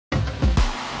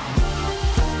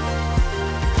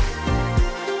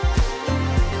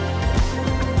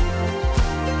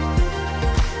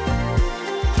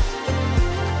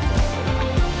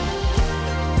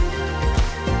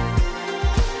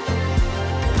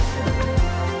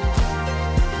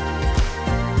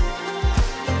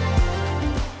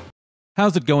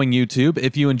How's it going, YouTube?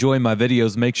 If you enjoy my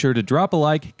videos, make sure to drop a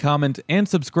like, comment, and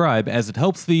subscribe, as it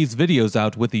helps these videos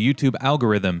out with the YouTube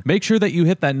algorithm. Make sure that you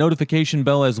hit that notification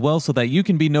bell as well so that you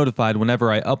can be notified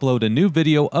whenever I upload a new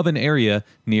video of an area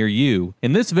near you.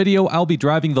 In this video, I'll be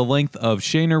driving the length of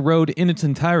Schoenherr Road in its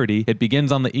entirety. It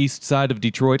begins on the east side of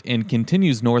Detroit and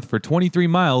continues north for 23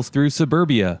 miles through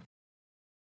suburbia.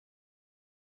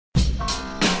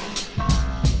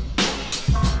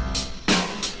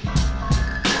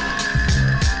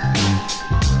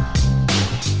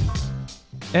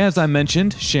 As I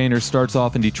mentioned, Schoenherr starts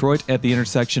off in Detroit at the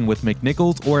intersection with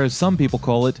McNichols, or as some people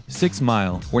call it, 6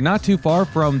 Mile. We're not too far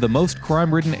from the most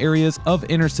crime-ridden areas of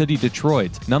inner-city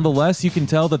Detroit. Nonetheless, you can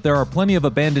tell that there are plenty of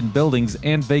abandoned buildings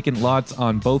and vacant lots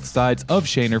on both sides of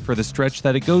Schoenherr for the stretch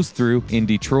that it goes through in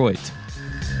Detroit.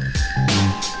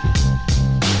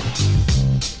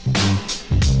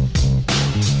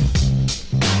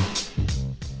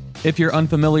 If you're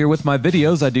unfamiliar with my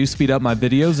videos, I do speed up my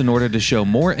videos in order to show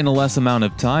more in a less amount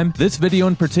of time. This video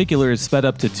in particular is sped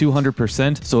up to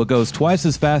 200%, so it goes twice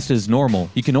as fast as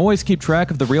normal. You can always keep track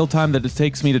of the real time that it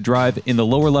takes me to drive in the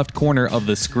lower left corner of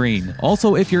the screen.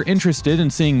 Also, if you're interested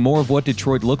in seeing more of what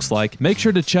Detroit looks like, make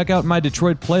sure to check out my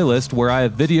Detroit playlist where I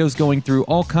have videos going through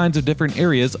all kinds of different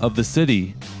areas of the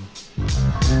city.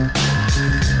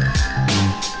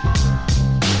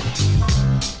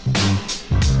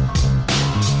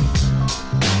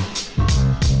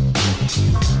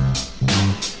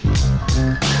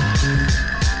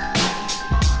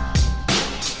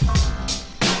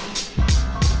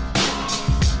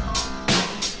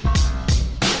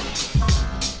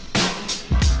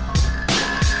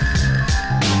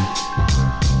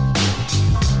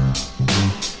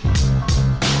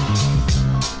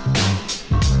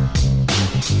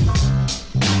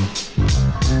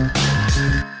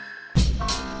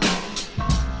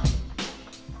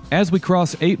 As we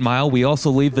cross 8 Mile, we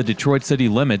also leave the Detroit city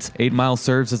limits. 8 Mile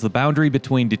serves as the boundary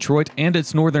between Detroit and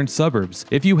its northern suburbs.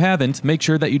 If you haven't, make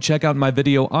sure that you check out my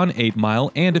video on 8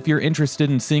 Mile, and if you're interested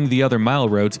in seeing the other mile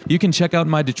roads, you can check out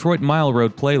my Detroit Mile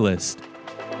Road playlist.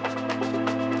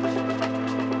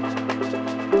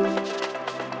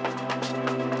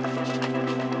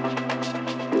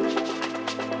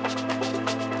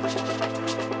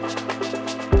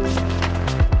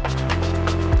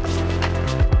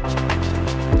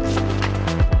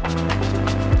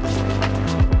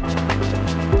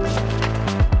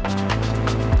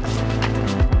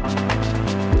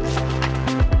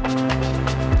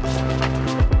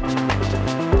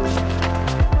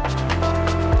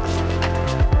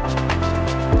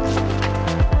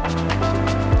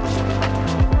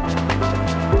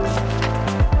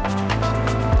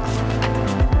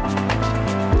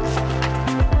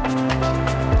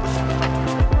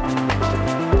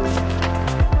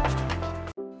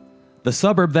 The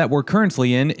suburb that we're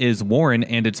currently in is Warren,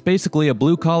 and it's basically a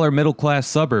blue-collar middle-class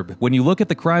suburb. When you look at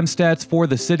the crime stats for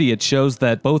the city, it shows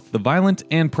that both the violent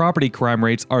and property crime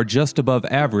rates are just above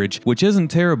average, which isn't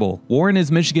terrible. Warren is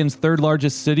Michigan's third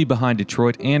largest city behind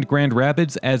Detroit and Grand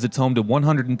Rapids, as it's home to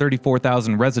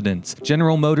 134,000 residents.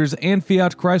 General Motors and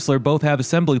Fiat Chrysler both have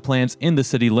assembly plants in the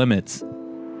city limits.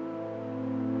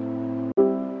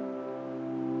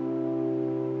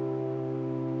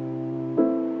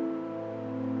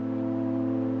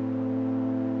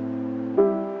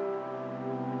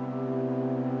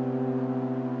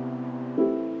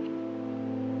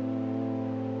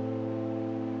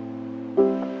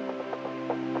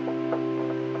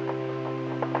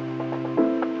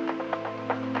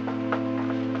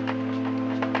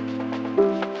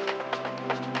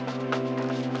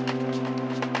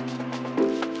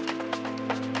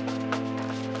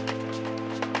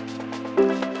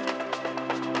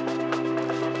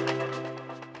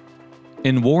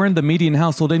 In Warren, the median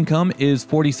household income is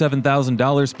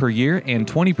 $47,000 per year, and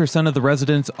 20% of the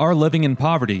residents are living in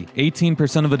poverty.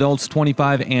 18% of adults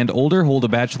 25 and older hold a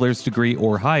bachelor's degree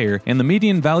or higher, and the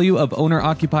median value of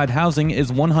owner-occupied housing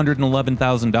is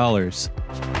 $111,000.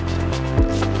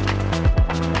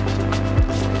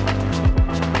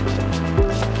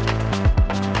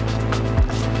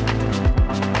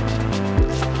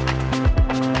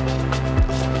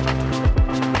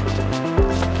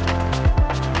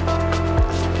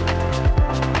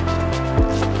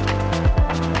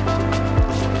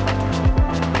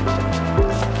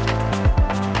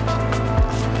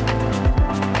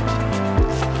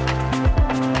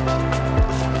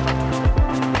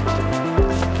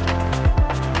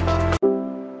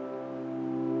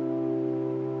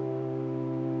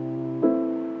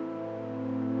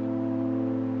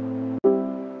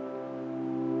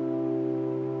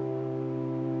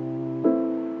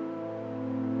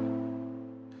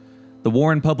 The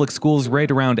Warren Public Schools rate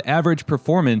around average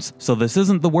performance, so this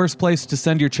isn't the worst place to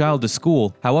send your child to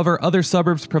school. However, other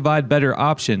suburbs provide better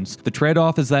options. The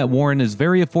trade-off is that Warren is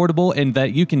very affordable and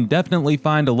that you can definitely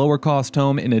find a lower-cost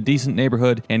home in a decent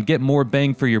neighborhood and get more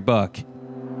bang for your buck.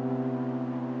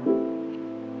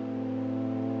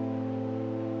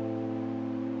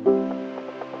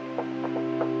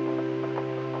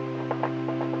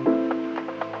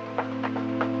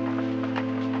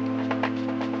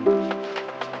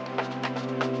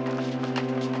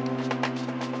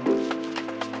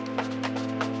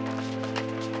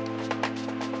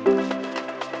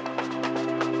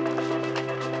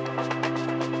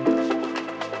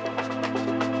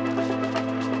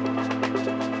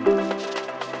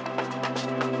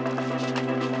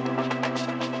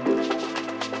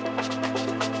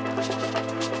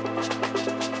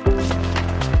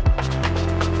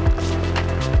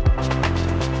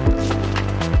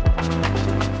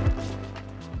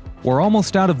 We're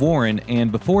almost out of Warren,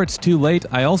 and before it's too late,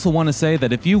 I also want to say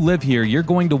that if you live here, you're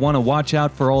going to want to watch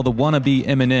out for all the wannabe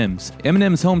M&Ms.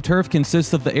 M&M's home turf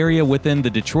consists of the area within the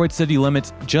Detroit city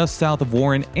limits just south of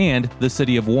Warren and the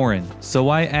city of Warren. So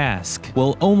I ask,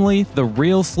 will only the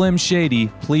real Slim Shady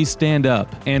please stand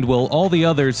up? And will all the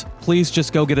others please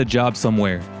just go get a job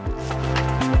somewhere?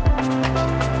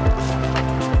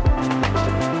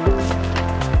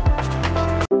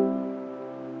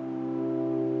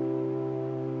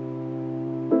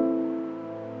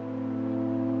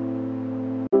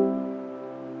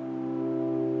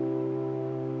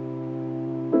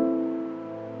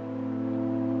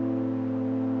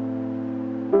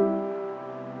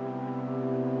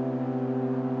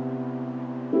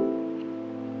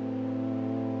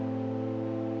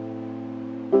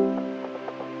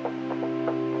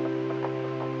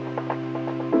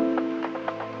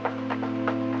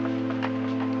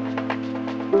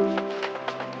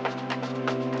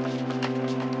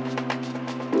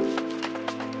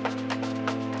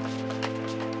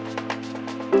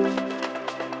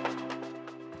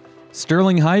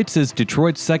 Sterling Heights is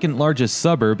Detroit's second largest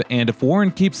suburb, and if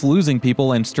Warren keeps losing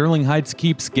people and Sterling Heights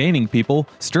keeps gaining people,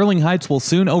 Sterling Heights will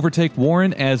soon overtake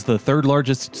Warren as the third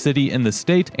largest city in the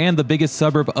state and the biggest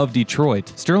suburb of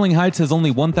Detroit. Sterling Heights has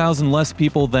only 1,000 less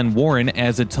people than Warren,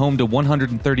 as it's home to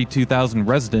 132,000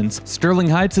 residents. Sterling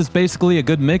Heights is basically a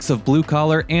good mix of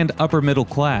blue-collar and upper-middle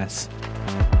class.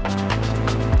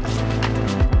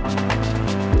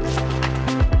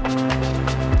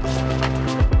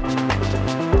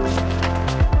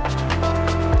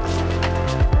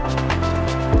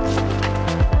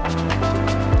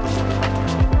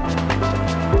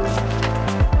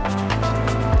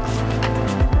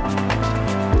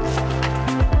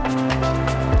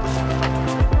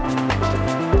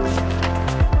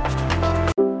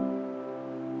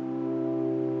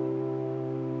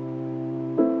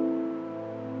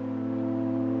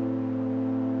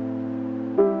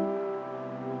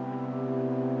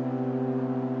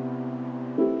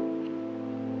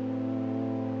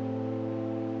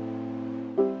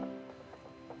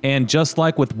 And just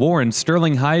like with Warren,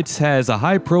 Sterling Heights has a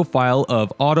high profile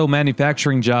of auto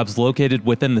manufacturing jobs located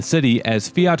within the city, as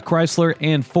Fiat Chrysler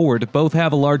and Ford both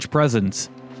have a large presence.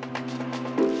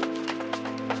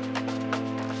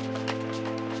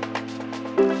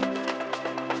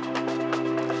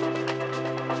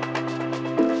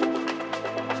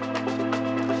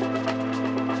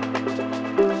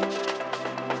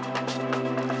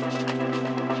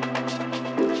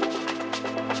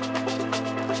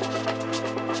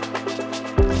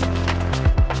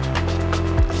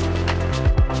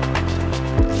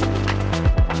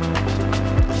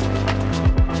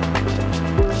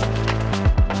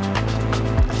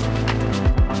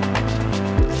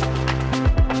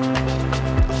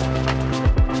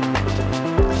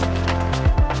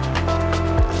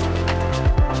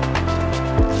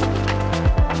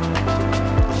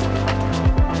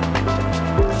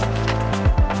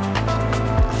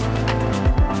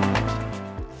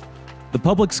 The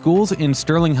public schools in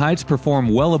Sterling Heights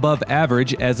perform well above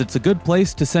average, as it's a good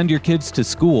place to send your kids to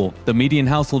school. The median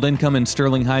household income in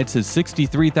Sterling Heights is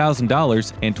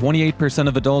 $63,000, and 28%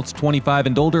 of adults 25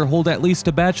 and older hold at least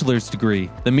a bachelor's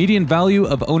degree. The median value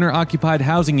of owner-occupied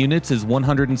housing units is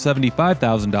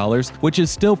 $175,000, which is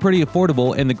still pretty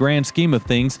affordable in the grand scheme of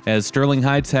things, as Sterling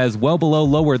Heights has well below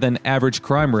lower than average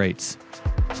crime rates.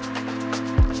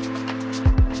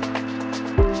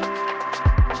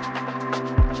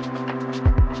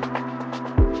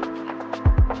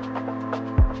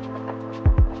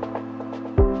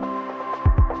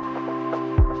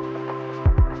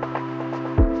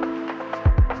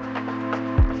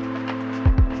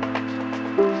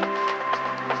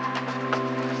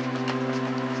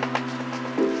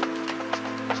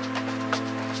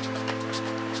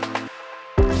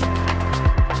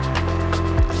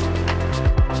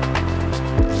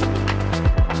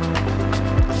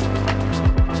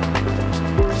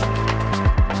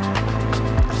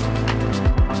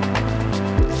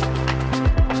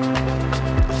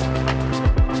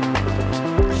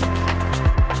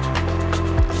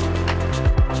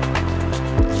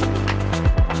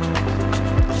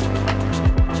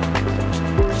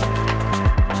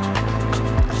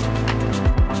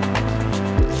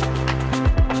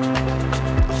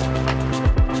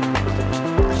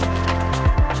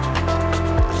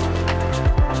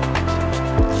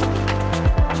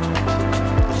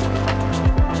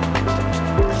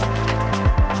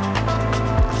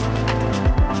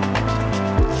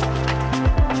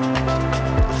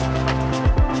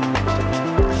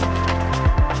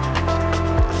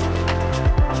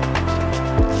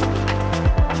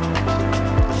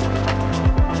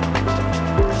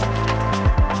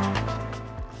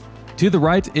 To the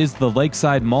right is the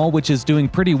Lakeside Mall, which is doing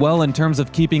pretty well in terms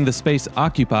of keeping the space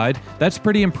occupied. That's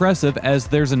pretty impressive, as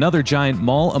there's another giant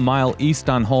mall a mile east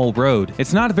on Hall Road.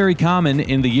 It's not very common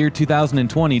in the year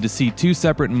 2020 to see two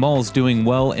separate malls doing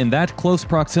well in that close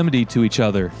proximity to each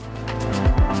other.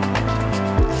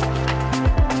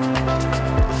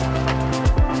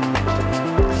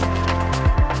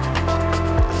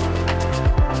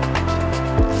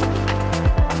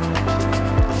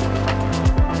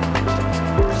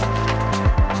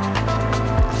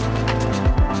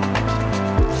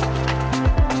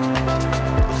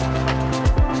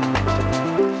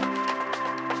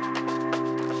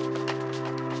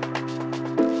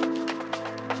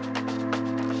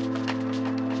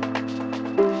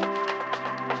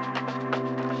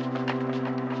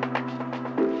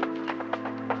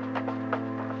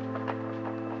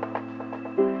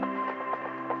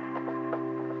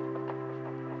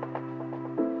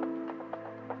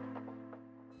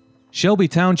 Shelby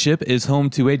Township is home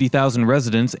to 80,000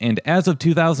 residents, and as of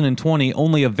 2020,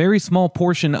 only a very small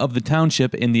portion of the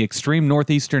township in the extreme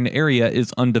northeastern area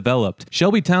is undeveloped.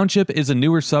 Shelby Township is a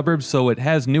newer suburb, so it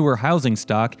has newer housing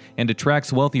stock and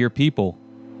attracts wealthier people.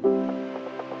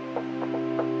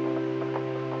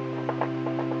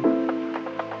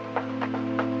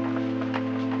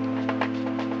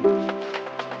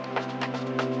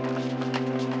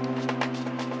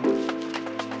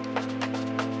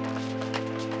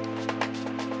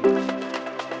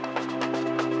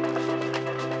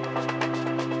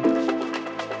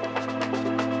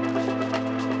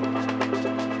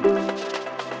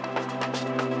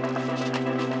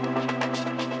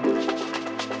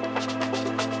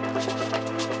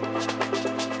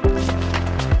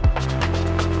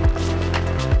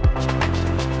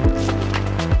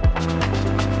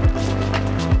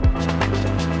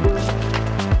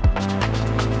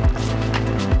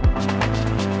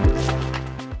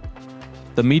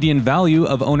 The median value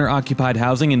of owner-occupied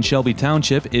housing in Shelby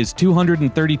Township is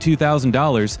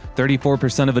 $232,000.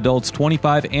 34% of adults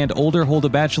 25 and older hold a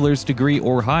bachelor's degree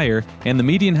or higher, and the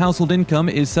median household income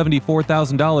is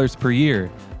 $74,000 per year.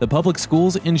 The public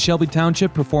schools in Shelby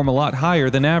Township perform a lot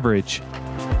higher than average.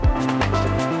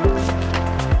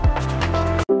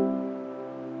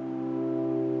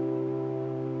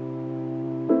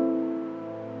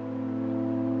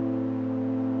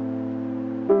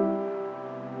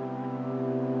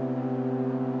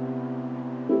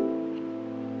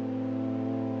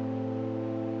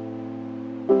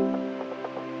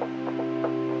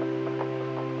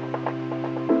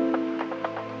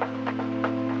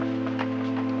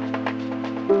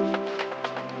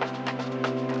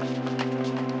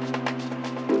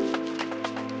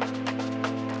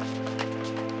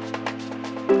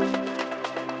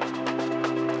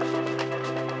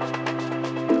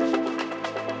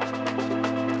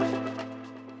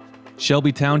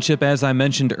 Shelby Township, as I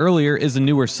mentioned earlier, is a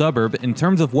newer suburb. In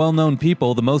terms of well-known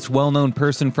people, the most well-known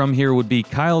person from here would be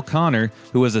Kyle Connor,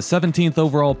 who was a 17th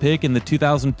overall pick in the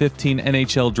 2015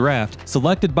 NHL Draft,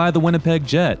 selected by the Winnipeg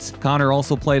Jets. Connor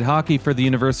also played hockey for the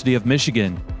University of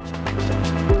Michigan.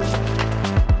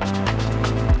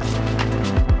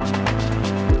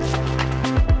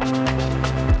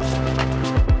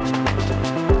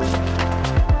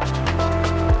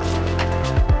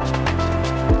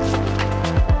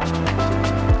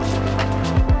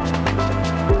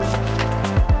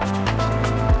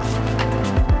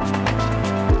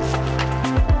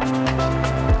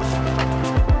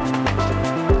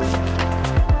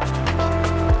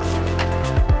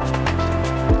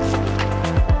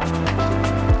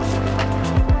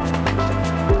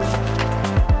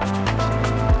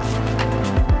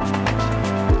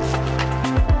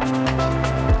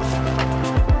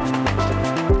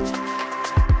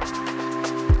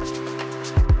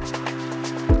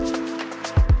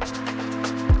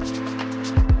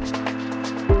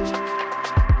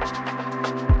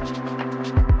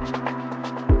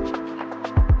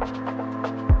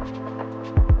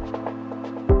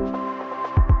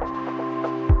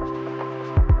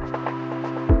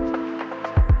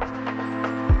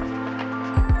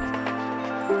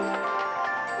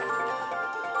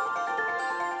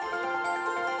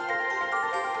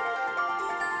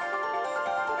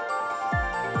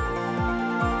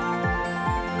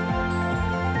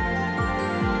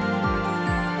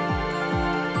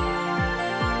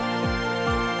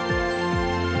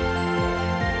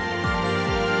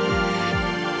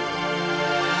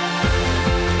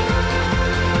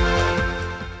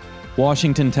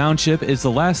 Washington Township is the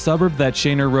last suburb that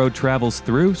Schoenherr Road travels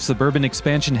through. Suburban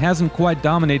expansion hasn't quite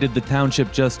dominated the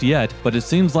township just yet, but it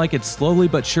seems like it's slowly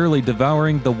but surely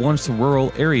devouring the once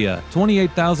rural area.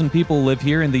 28,000 people live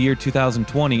here in the year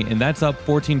 2020, and that's up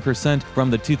 14% from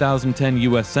the 2010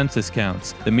 U.S. Census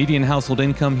counts. The median household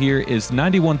income here is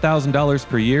 $91,000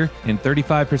 per year, and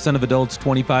 35% of adults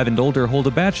 25 and older hold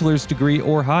a bachelor's degree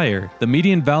or higher. The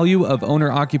median value of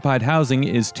owner-occupied housing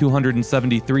is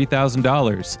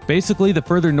 $273,000. Basically, the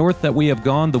further north that we have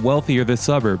gone, the wealthier the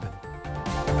suburb.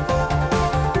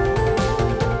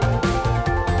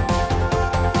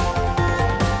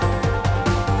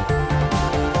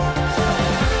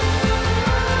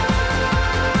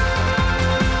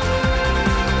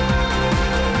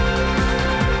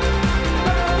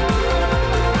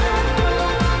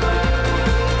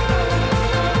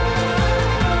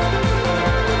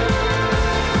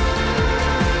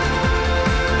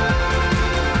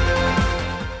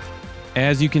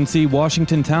 As you can see,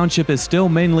 Washington Township is still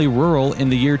mainly rural in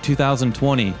the year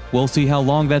 2020. We'll see how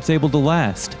long that's able to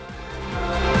last.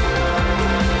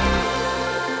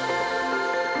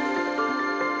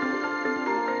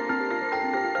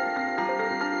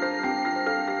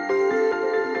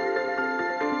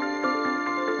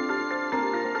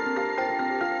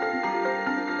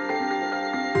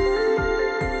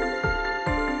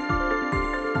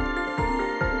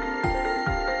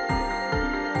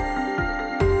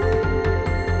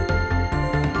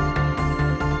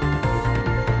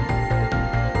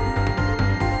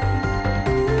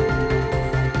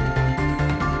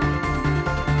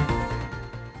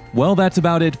 Well, that's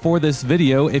about it for this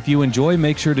video. If you enjoy,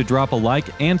 make sure to drop a like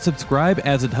and subscribe,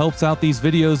 as it helps out these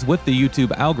videos with the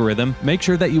YouTube algorithm. Make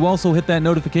sure that you also hit that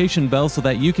notification bell so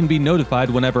that you can be notified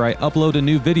whenever I upload a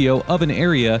new video of an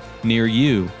area near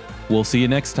you. We'll see you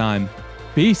next time.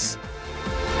 Peace!